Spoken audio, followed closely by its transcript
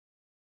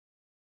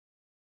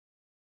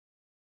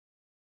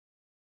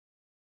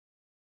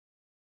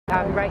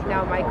Right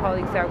now my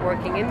colleagues are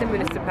working in the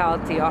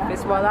municipality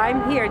office while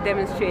I'm here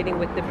demonstrating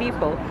with the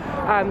people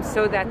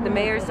so that the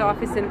mayor's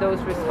office and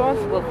those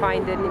responsible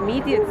find an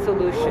immediate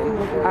solution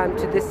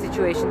to this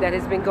situation that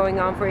has been going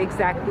on for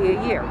exactly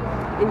a year.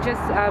 In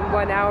just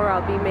 1 hour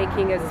I'll be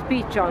making a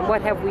speech on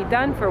what have we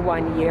done for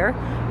 1 year.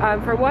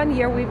 For 1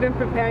 year we've been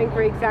preparing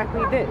for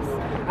exactly this.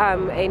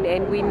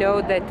 And we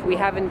know that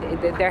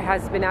there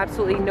has been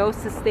absolutely no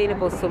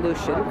sustainable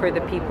solution for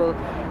the people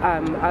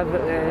of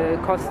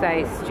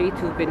Coastei Street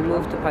who've been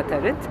moved to Pata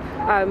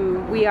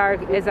Rât. We are,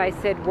 as I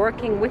said,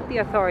 working with the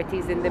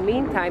authorities in the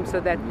meantime so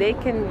that they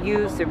can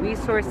use the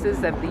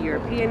resources of the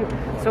European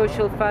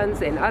social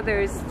funds and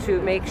others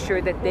to make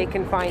sure that they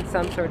can find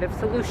some sort of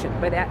solution.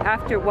 But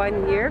after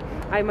 1 year,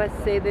 I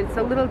must say that it's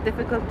a little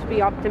difficult to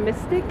be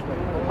optimistic.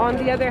 On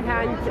the other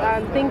hand,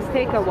 things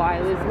take a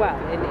while as well,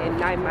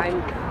 and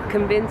I'm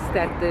convinced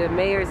that the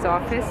mayor's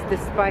office,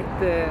 despite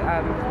the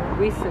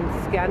recent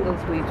scandals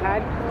we've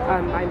had,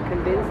 I'm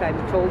convinced, I'm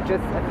told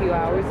just a few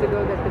hours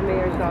ago, that the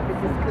mayor's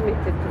office is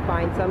committed to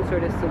find some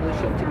sort of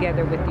solution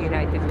together with the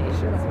United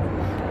Nations.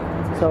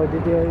 So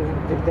did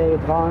they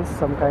advance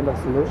some kind of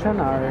solution,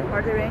 or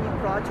are there any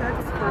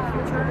projects for the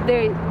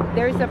future?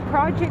 There's a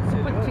project to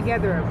put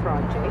together a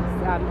project.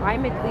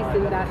 I'm at least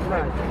in that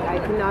project. I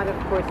cannot, of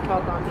course,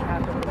 talk on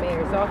behalf of the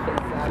mayor's office.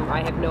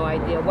 I have no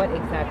idea what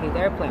exactly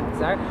their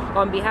plans are.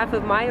 On behalf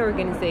of my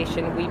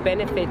organization, we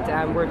benefit,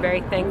 we're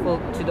very thankful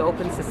to the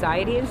Open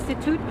Society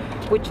Institute,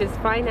 which has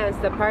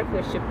financed a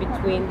partnership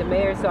between the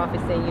mayor's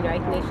office and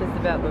United Nations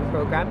Development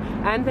Program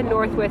and the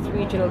Northwest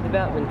Regional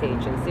Development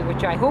Agency,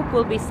 which I hope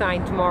will be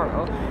signed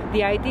tomorrow.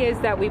 The idea is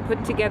that we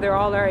put together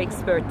all our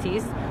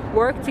expertise,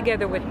 work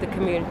together with the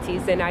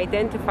communities, and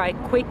identify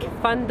quick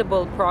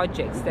fundable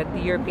projects that the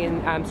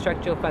European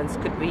structural funds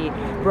could be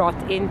brought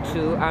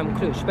into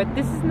Cluj. But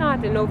this is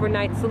not an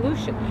overnight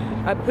solution.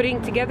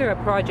 Putting together a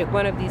project,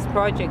 one of these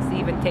projects,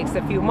 even takes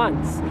a few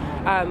months.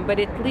 But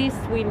at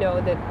least we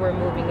know that we're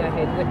moving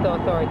ahead with the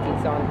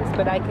authorities on this.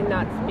 But I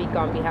cannot speak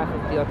on behalf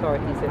of the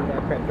authorities in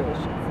their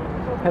preparations.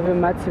 have you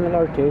met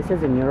similar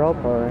cases in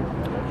Europe, or?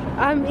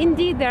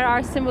 Indeed,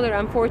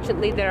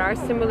 unfortunately, there are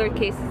similar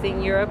cases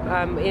in Europe.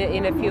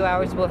 In a few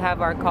hours, we'll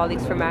have our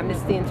colleagues from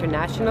Amnesty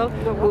International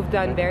who've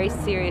done very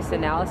serious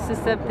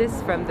analysis of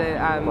this from the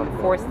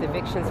forced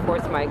evictions,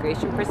 forced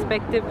migration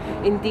perspective.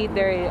 Indeed,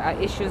 there are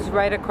issues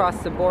right across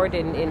the board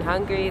in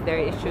Hungary. There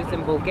are issues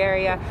in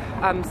Bulgaria.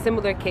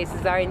 Similar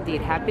cases are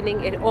indeed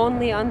happening. It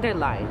only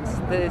underlines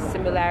the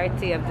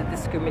similarity of the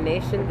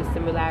discrimination, the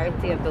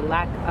similarity of the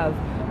lack of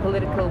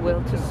political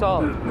will to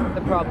solve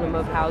the problem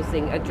of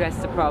housing, address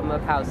the problem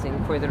of housing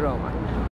for the Roma.